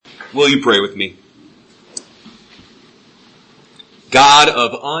Will you pray with me? God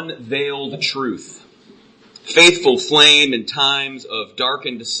of unveiled truth, faithful flame in times of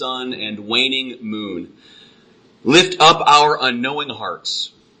darkened sun and waning moon, lift up our unknowing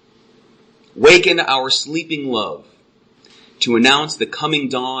hearts. Waken our sleeping love to announce the coming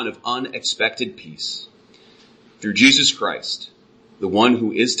dawn of unexpected peace. Through Jesus Christ, the one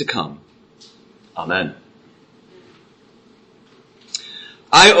who is to come. Amen.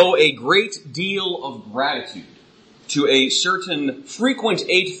 I owe a great deal of gratitude to a certain frequent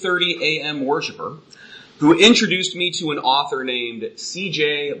 8:30 a.m. worshiper who introduced me to an author named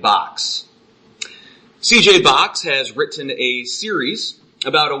C.J. Box. C.J. Box has written a series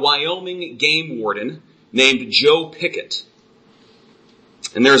about a Wyoming game warden named Joe Pickett.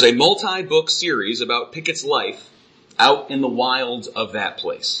 And there's a multi-book series about Pickett's life out in the wilds of that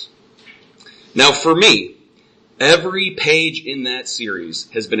place. Now for me, every page in that series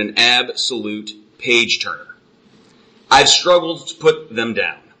has been an absolute page-turner. I've struggled to put them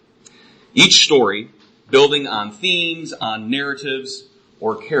down. Each story building on themes, on narratives,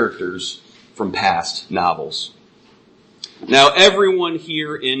 or characters from past novels. Now, everyone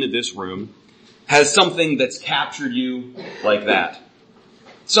here in this room has something that's captured you like that.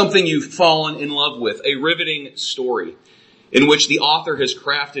 Something you've fallen in love with, a riveting story in which the author has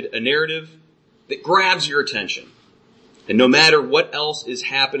crafted a narrative that grabs your attention. And no matter what else is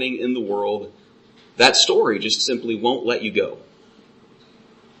happening in the world, that story just simply won't let you go.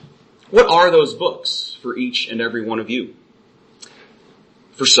 What are those books for each and every one of you?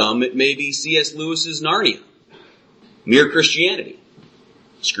 For some, it may be C.S. Lewis's Narnia, Mere Christianity,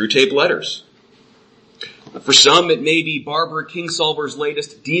 Screwtape Letters. For some, it may be Barbara Kingsolver's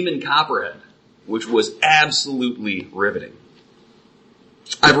latest Demon Copperhead, which was absolutely riveting.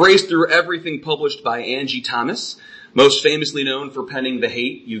 I've raced through everything published by Angie Thomas, most famously known for penning The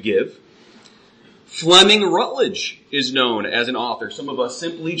Hate U Give. Fleming Rutledge is known as an author some of us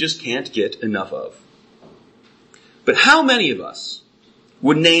simply just can't get enough of. But how many of us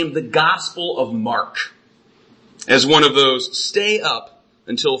would name the Gospel of Mark as one of those stay up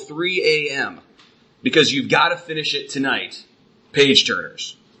until 3 a.m. because you've got to finish it tonight page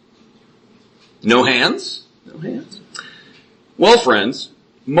turners? No hands? No hands. Well, friends,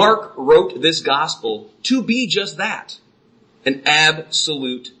 Mark wrote this gospel to be just that, an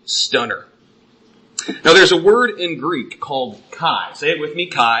absolute stunner. Now there's a word in Greek called chi. Say it with me,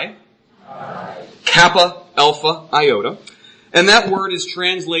 chi. Chi. Kappa, alpha, iota. And that word is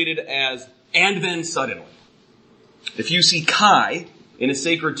translated as, and then suddenly. If you see chi in a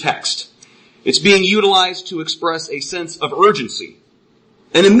sacred text, it's being utilized to express a sense of urgency,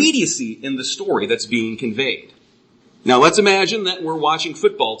 an immediacy in the story that's being conveyed. Now let's imagine that we're watching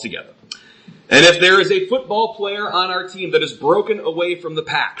football together. And if there is a football player on our team that is broken away from the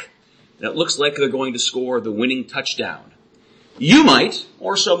pack, and it looks like they're going to score the winning touchdown, you might,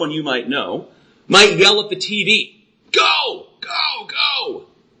 or someone you might know, might yell at the TV, "Go! Go! Go!"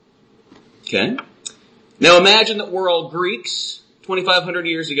 Okay? Now imagine that we're all Greeks 2,500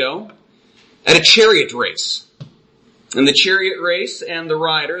 years ago at a chariot race. And the chariot race and the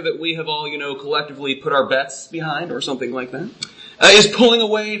rider that we have all, collectively put our bets behind or something like that, is pulling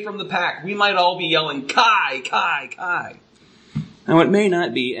away from the pack. We might all be yelling, "Kai, Kai, Kai." Now it may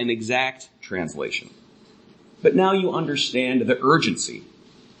not be an exact translation, but now you understand the urgency.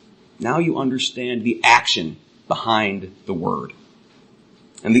 Now you understand the action behind the word.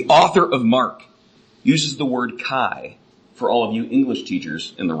 And the author of Mark uses the word kai, for all of you English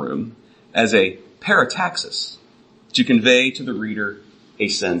teachers in the room, as a parataxis to convey to the reader a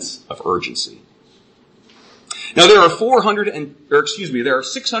sense of urgency. Now there are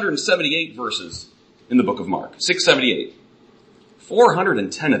 678 verses in the book of Mark. 678.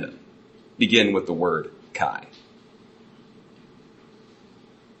 410 of them begin with the word kai.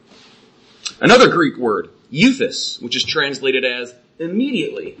 Another Greek word, euthys, which is translated as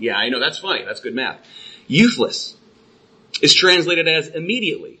immediately. Yeah, I know, that's funny. That's good math. Euthless is translated as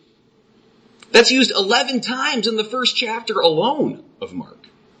immediately. That's used 11 times in the first chapter alone of Mark.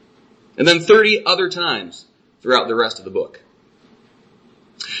 And then 30 other times throughout the rest of the book.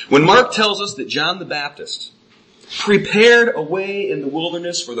 When Mark tells us that John the Baptist prepared a way in the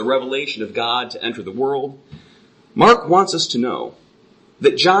wilderness for the revelation of God to enter the world, Mark wants us to know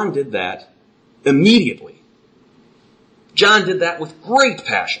that John did that immediately. John did that with great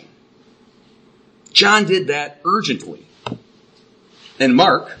passion. John did that urgently. And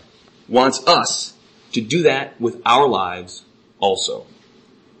Mark wants us to do that with our lives also.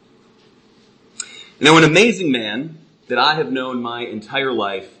 Now, an amazing man that I have known my entire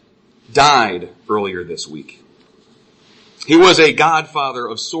life died earlier this week. He was a godfather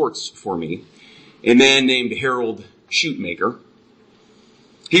of sorts for me, a man named Harold Shoemaker.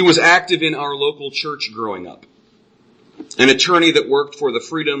 He was active in our local church growing up, an attorney that worked for the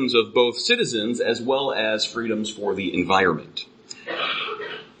freedoms of both citizens as well as freedoms for the environment.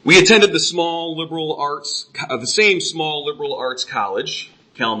 We attended the same small liberal arts college,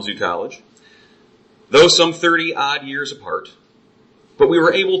 Kalamazoo College, though some 30 odd years apart. But we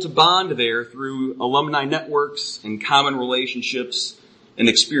were able to bond there through alumni networks and common relationships and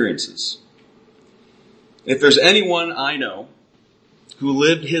experiences. If there's anyone I know who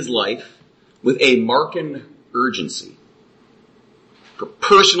lived his life with a marked urgency,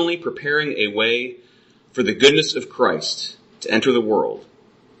 personally preparing a way for the goodness of Christ to enter the world,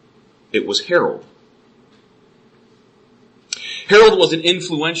 it was Harold. Harold was an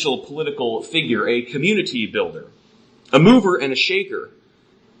influential political figure, a community builder, a mover and a shaker,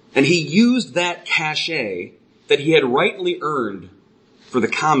 and he used that cachet that he had rightly earned for the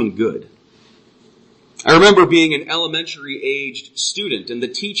common good. I remember being an elementary-aged student, and the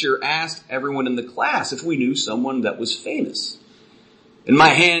teacher asked everyone in the class if we knew someone that was famous. And my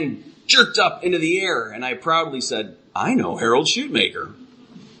hand jerked up into the air, and I proudly said, "I know Harold Shoemaker."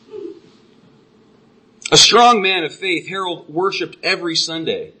 A strong man of faith, Harold worshiped every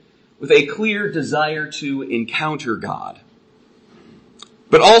Sunday with a clear desire to encounter God,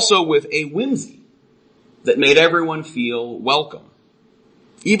 but also with a whimsy that made everyone feel welcome,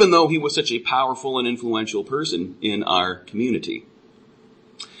 even though he was such a powerful and influential person in our community.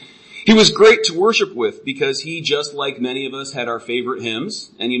 He was great to worship with because he, just like many of us, had our favorite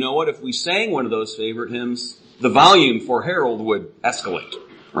hymns. And you know what? If we sang one of those favorite hymns, the volume for Harold would escalate,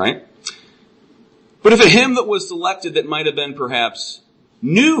 right? But if a hymn that was selected that might have been perhaps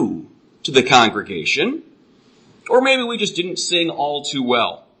new to the congregation, or maybe we just didn't sing all too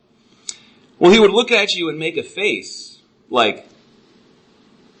well, well, he would look at you and make a face like,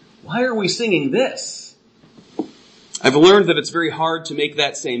 "Why are we singing this?" I've learned that it's very hard to make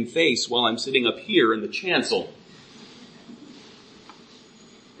that same face while I'm sitting up here in the chancel.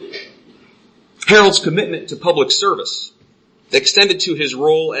 Harold's commitment to public service extended to his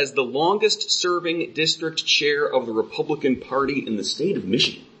role as the longest-serving district chair of the Republican Party in the state of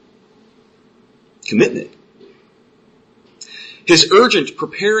Michigan. Commitment. His urgent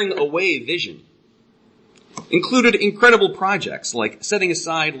preparing a way vision included incredible projects like setting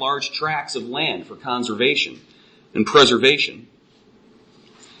aside large tracts of land for conservation and preservation.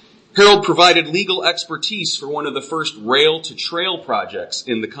 Harold provided legal expertise for one of the first rail-to-trail projects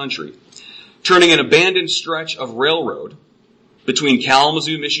in the country, turning an abandoned stretch of railroad between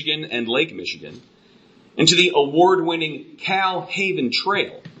Kalamazoo, Michigan and Lake Michigan into the award-winning Cal Haven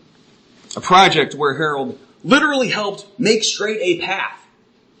Trail, a project where Harold literally helped make straight a path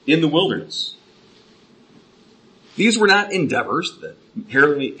in the wilderness. These were not endeavors that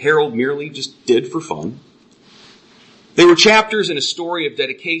Harold merely just did for fun. They were chapters in a story of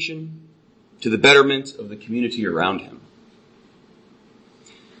dedication to the betterment of the community around him.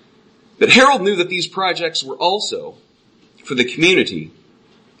 But Harold knew that these projects were also for the community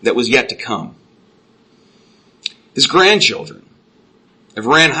that was yet to come. His grandchildren have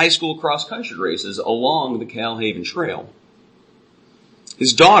ran high school cross-country races along the Cal Haven Trail.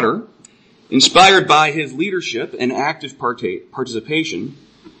 His daughter, inspired by his leadership and active participation,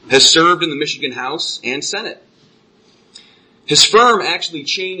 has served in the Michigan House and Senate. His firm actually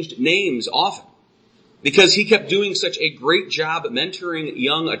changed names often because he kept doing such a great job at mentoring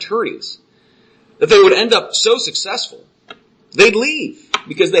young attorneys that they would end up so successful they'd leave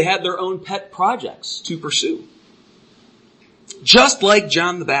because they had their own pet projects to pursue. Just like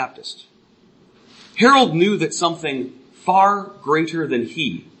John the Baptist, Harold knew that something far greater than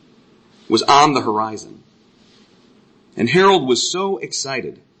he was on the horizon. And Harold was so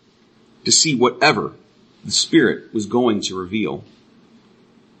excited to see whatever the Spirit was going to reveal.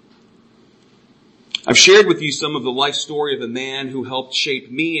 I've shared with you some of the life story of a man who helped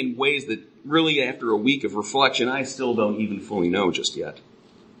shape me in ways that really, after a week of reflection, I still don't even fully know just yet.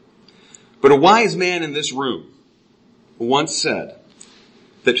 But a wise man in this room once said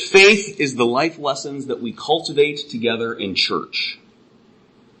that faith is the life lessons that we cultivate together in church.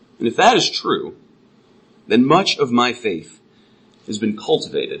 And if that is true, then much of my faith has been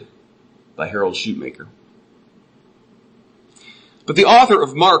cultivated by Harold Shoemaker. But the author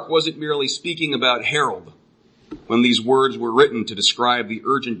of Mark wasn't merely speaking about Harold when these words were written to describe the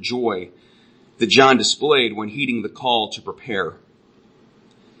urgent joy that John displayed when heeding the call to prepare.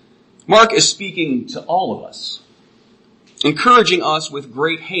 Mark is speaking to all of us, encouraging us with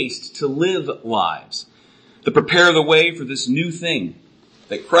great haste to live lives that prepare the way for this new thing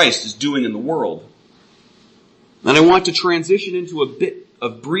that Christ is doing in the world. And I want to transition into a bit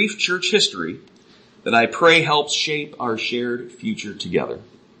of brief church history that I pray helps shape our shared future together.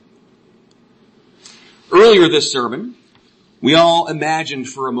 Earlier this sermon, we all imagined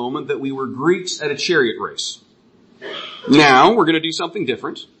for a moment that we were Greeks at a chariot race. Now we're going to do something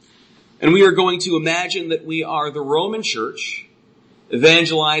different, and we are going to imagine that we are the Roman Church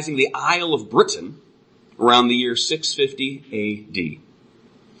evangelizing the Isle of Britain around the year 650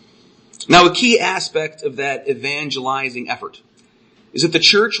 AD. Now, a key aspect of that evangelizing effort is that the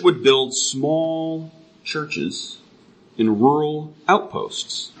church would build small churches in rural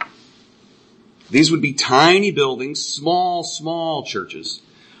outposts. These would be tiny buildings, small churches,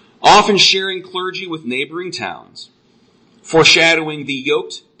 often sharing clergy with neighboring towns, foreshadowing the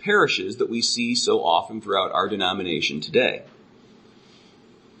yoked parishes that we see so often throughout our denomination today.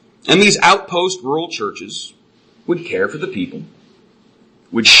 And these outpost rural churches would care for the people,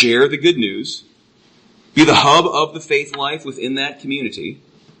 would share the good news, be the hub of the faith life within that community,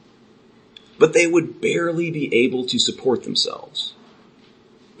 but they would barely be able to support themselves.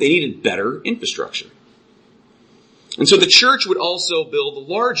 They needed better infrastructure. And so the church would also build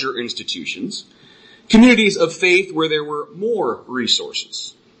larger institutions, communities of faith where there were more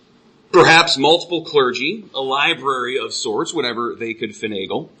resources. Perhaps multiple clergy, a library of sorts, whatever they could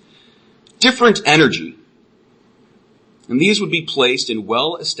finagle, different energy. And these would be placed in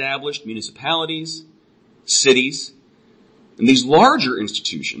well-established municipalities, cities, and these larger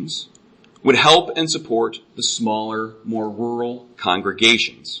institutions would help and support the smaller, more rural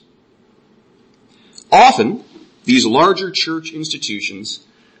congregations. Often, these larger church institutions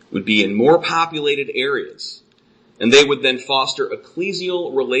would be in more populated areas, and they would then foster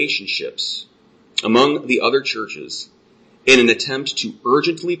ecclesial relationships among the other churches in an attempt to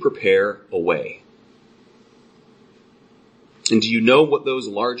urgently prepare a way. And do you know what those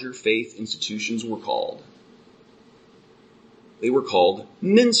larger faith institutions were called? They were called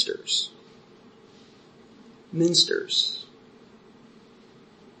minsters. Minsters.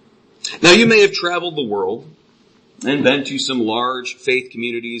 Now, you may have traveled the world and been to some large faith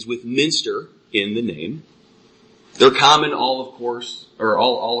communities with Minster in the name. They're common all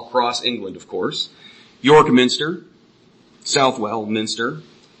across England, of course. York Minster, Southwell Minster,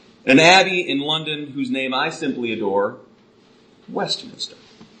 an abbey in London whose name I simply adore, Westminster.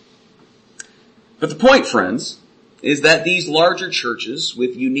 But the point, friends, is that these larger churches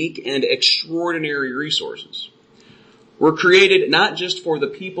with unique and extraordinary resources were created not just for the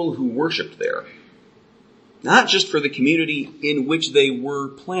people who worshiped there, not just for the community in which they were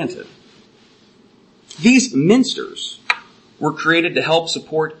planted. These minsters were created to help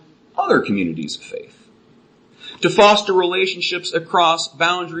support other communities of faith, to foster relationships across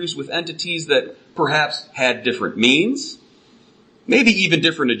boundaries with entities that perhaps had different means, maybe even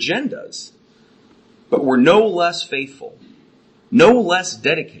different agendas, but were no less faithful, no less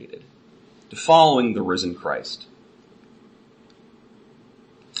dedicated to following the risen Christ.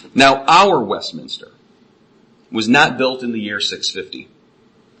 Now, our Westminster was not built in the year 650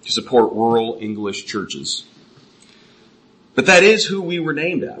 to support rural English churches, but that is who we were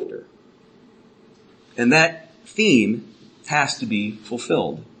named after. And that theme has to be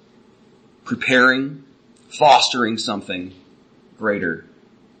fulfilled. Preparing, fostering something greater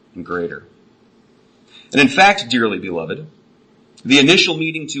and greater. And in fact, dearly beloved, the initial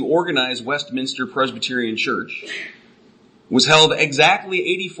meeting to organize Westminster Presbyterian Church was held exactly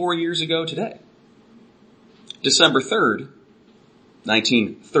 84 years ago today, December 3rd,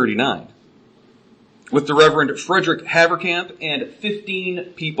 1939, with the Reverend Frederick Haverkamp and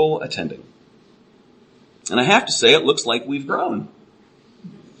 15 people attending. And I have to say, it looks like we've grown.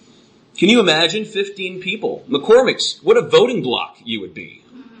 Can you imagine 15 people? McCormick's, what a voting block you would be.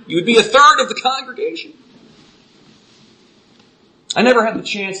 You would be a third of the congregation. I never had the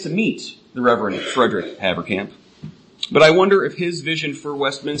chance to meet the Reverend Frederick Haverkamp, but I wonder if his vision for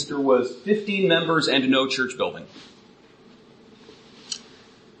Westminster was 15 members and no church building.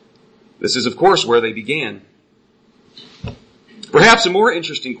 This is, of course, where they began. Perhaps a more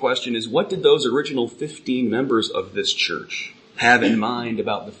interesting question is, what did those original 15 members of this church have in mind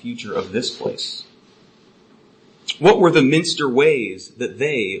about the future of this place? What were the Minster Ways that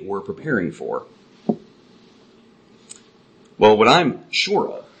they were preparing for? Well, what I'm sure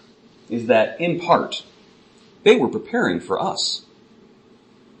of is that, in part, they were preparing for us.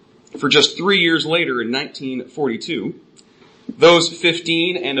 For just 3 years later, in 1942, those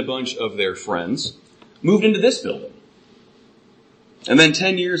 15 and a bunch of their friends moved into this building. And then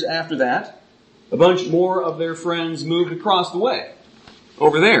 10 years after that, a bunch more of their friends moved across the way,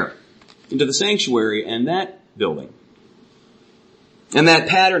 over there, into the sanctuary and that building. And that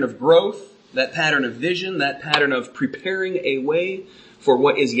pattern of growth that pattern of vision, that pattern of preparing a way for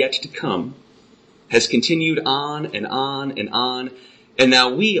what is yet to come, has continued on and on and on, and now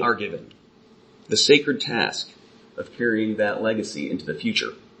we are given the sacred task of carrying that legacy into the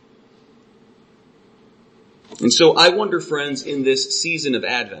future. And so I wonder, friends, in this season of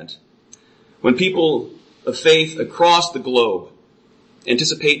Advent, when people of faith across the globe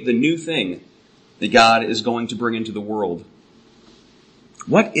anticipate the new thing that God is going to bring into the world,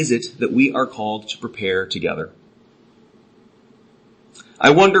 what is it that we are called to prepare together?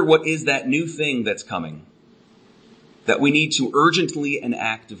 I wonder what is that new thing that's coming that we need to urgently and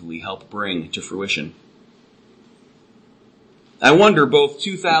actively help bring to fruition. I wonder, both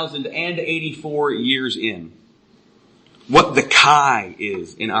 2,084 years in, what the Kai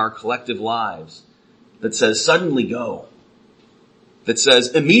is in our collective lives that says suddenly go, that says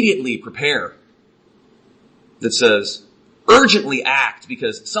immediately prepare, that says urgently act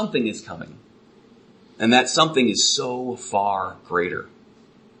because something is coming, and that something is so far greater.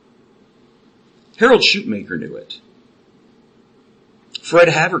 Harold Shoemaker knew it. Fred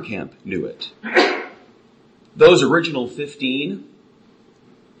Haverkamp knew it. Those original 15,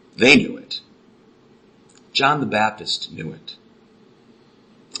 they knew it. John the Baptist knew it.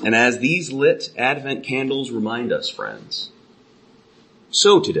 And as these lit Advent candles remind us, friends,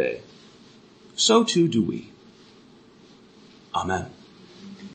 so today, so too do we. Amen.